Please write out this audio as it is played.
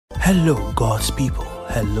Hello, God's people.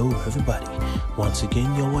 Hello, everybody. Once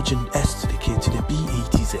again, you're watching S to the K to the B A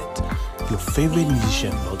to Z, your favorite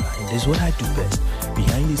musician blogger, and this is what I do best: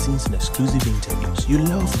 behind the scenes and exclusive interviews. You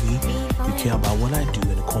love me, you care about what I do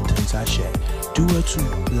and the contents I share. Do well to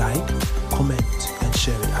like, comment, and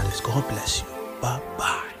share with others. God bless you. Bye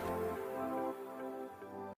bye.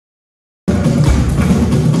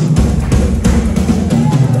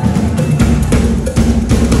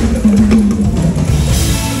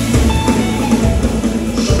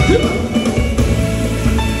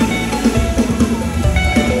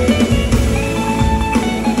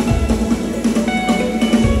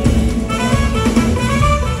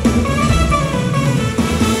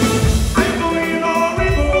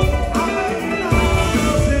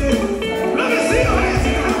 Let me see your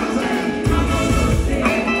hands.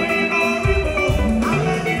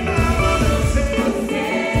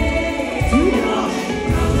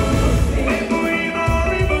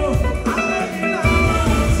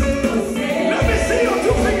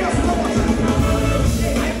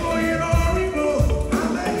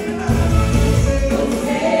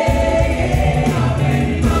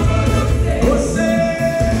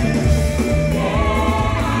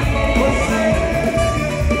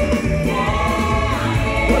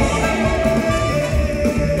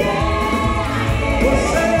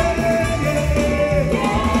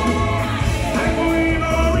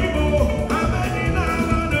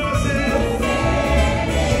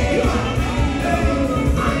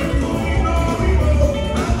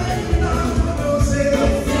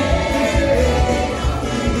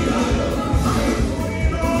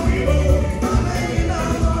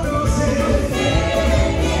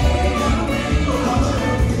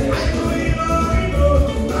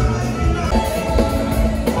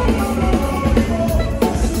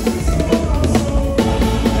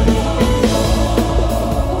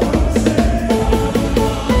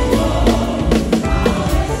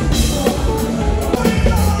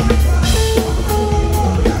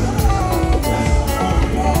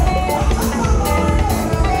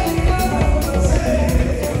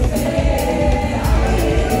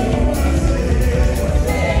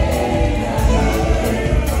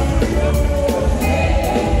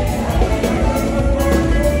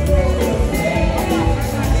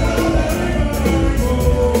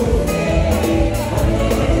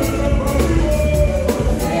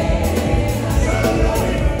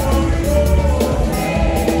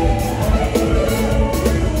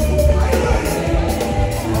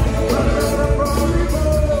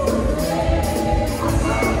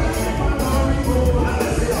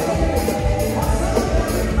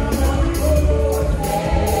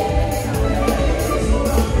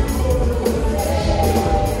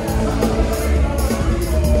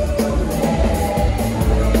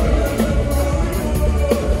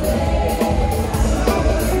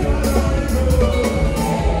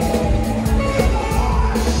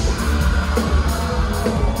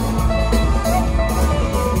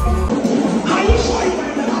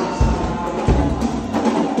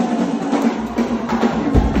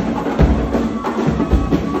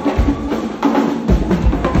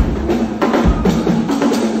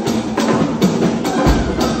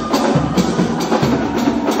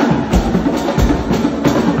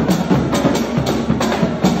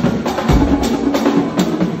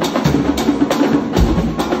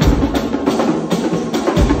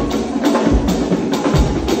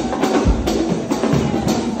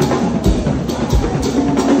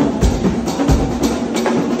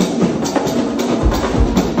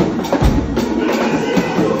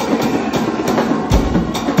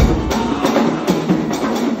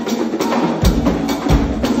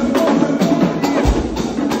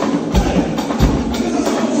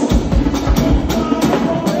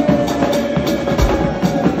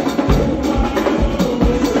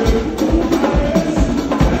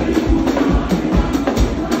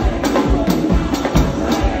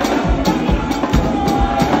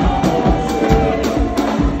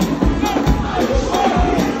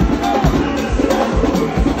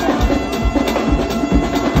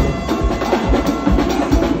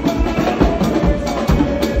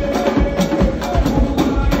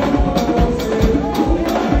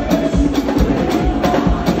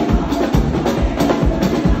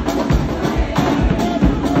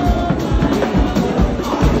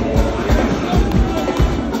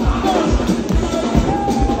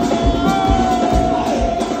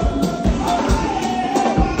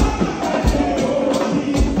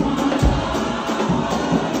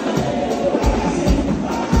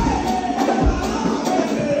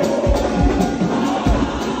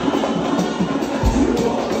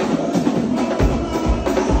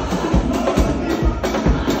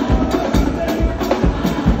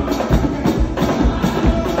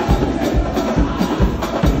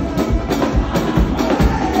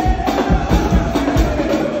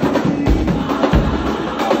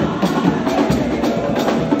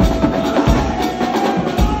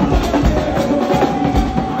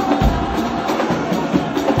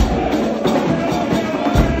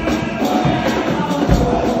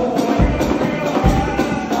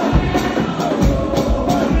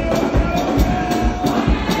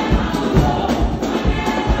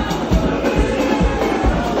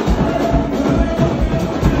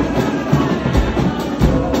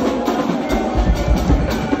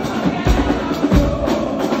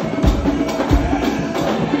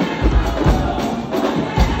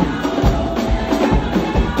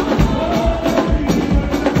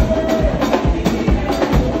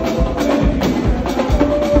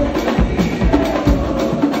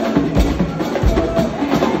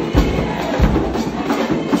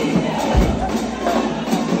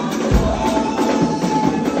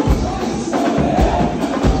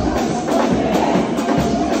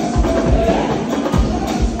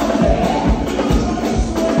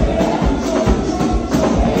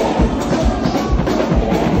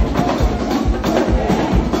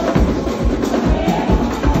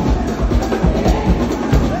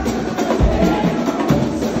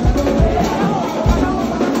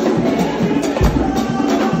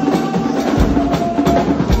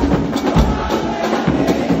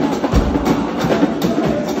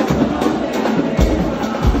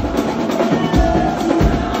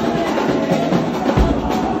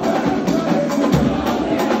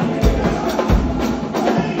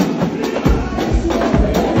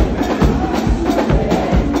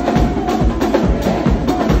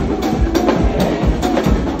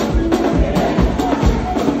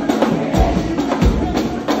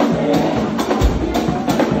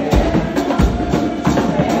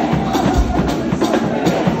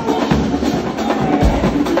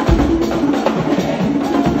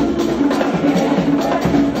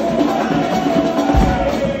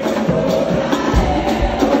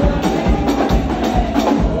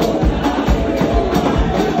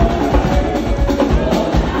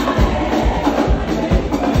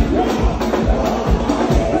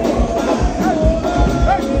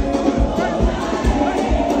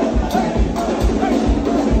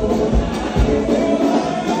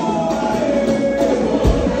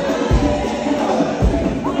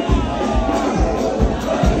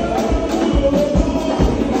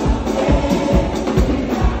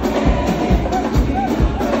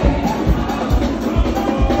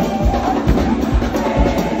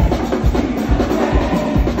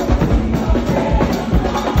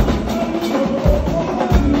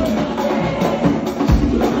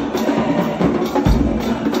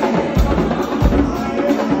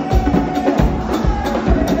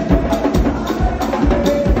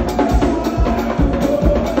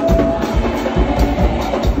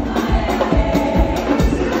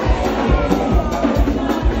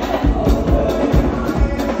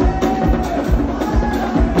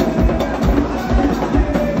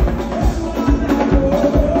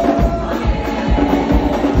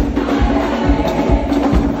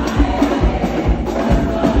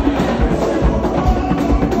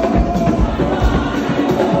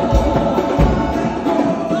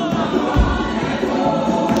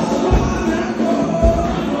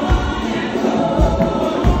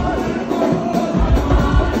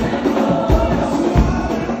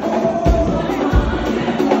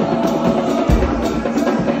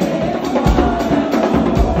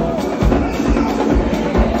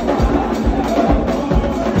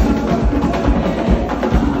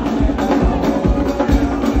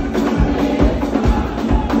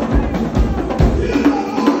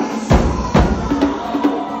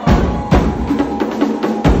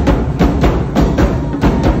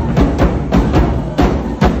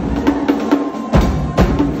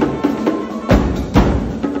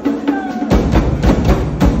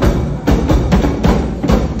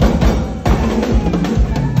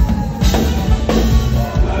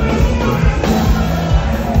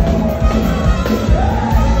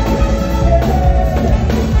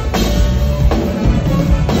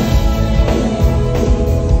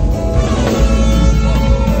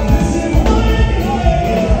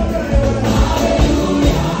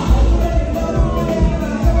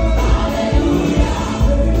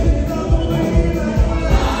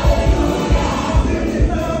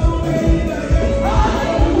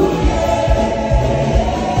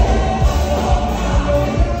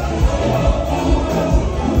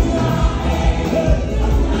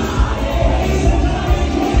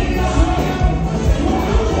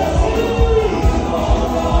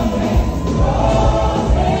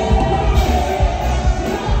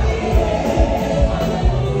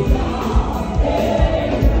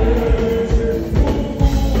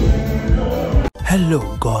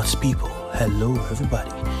 Hello, God's people. Hello,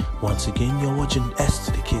 everybody. Once again, you're watching S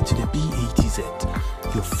to the K to the B-A-T-Z,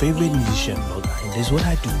 your favorite musician blogger, and this is what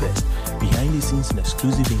I do best: behind the scenes and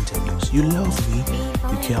exclusive interviews. You love me,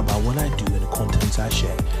 you care about what I do and the contents I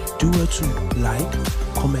share. Do well to like,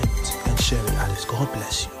 comment, and share it. Alice, God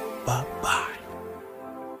bless you. Bye bye.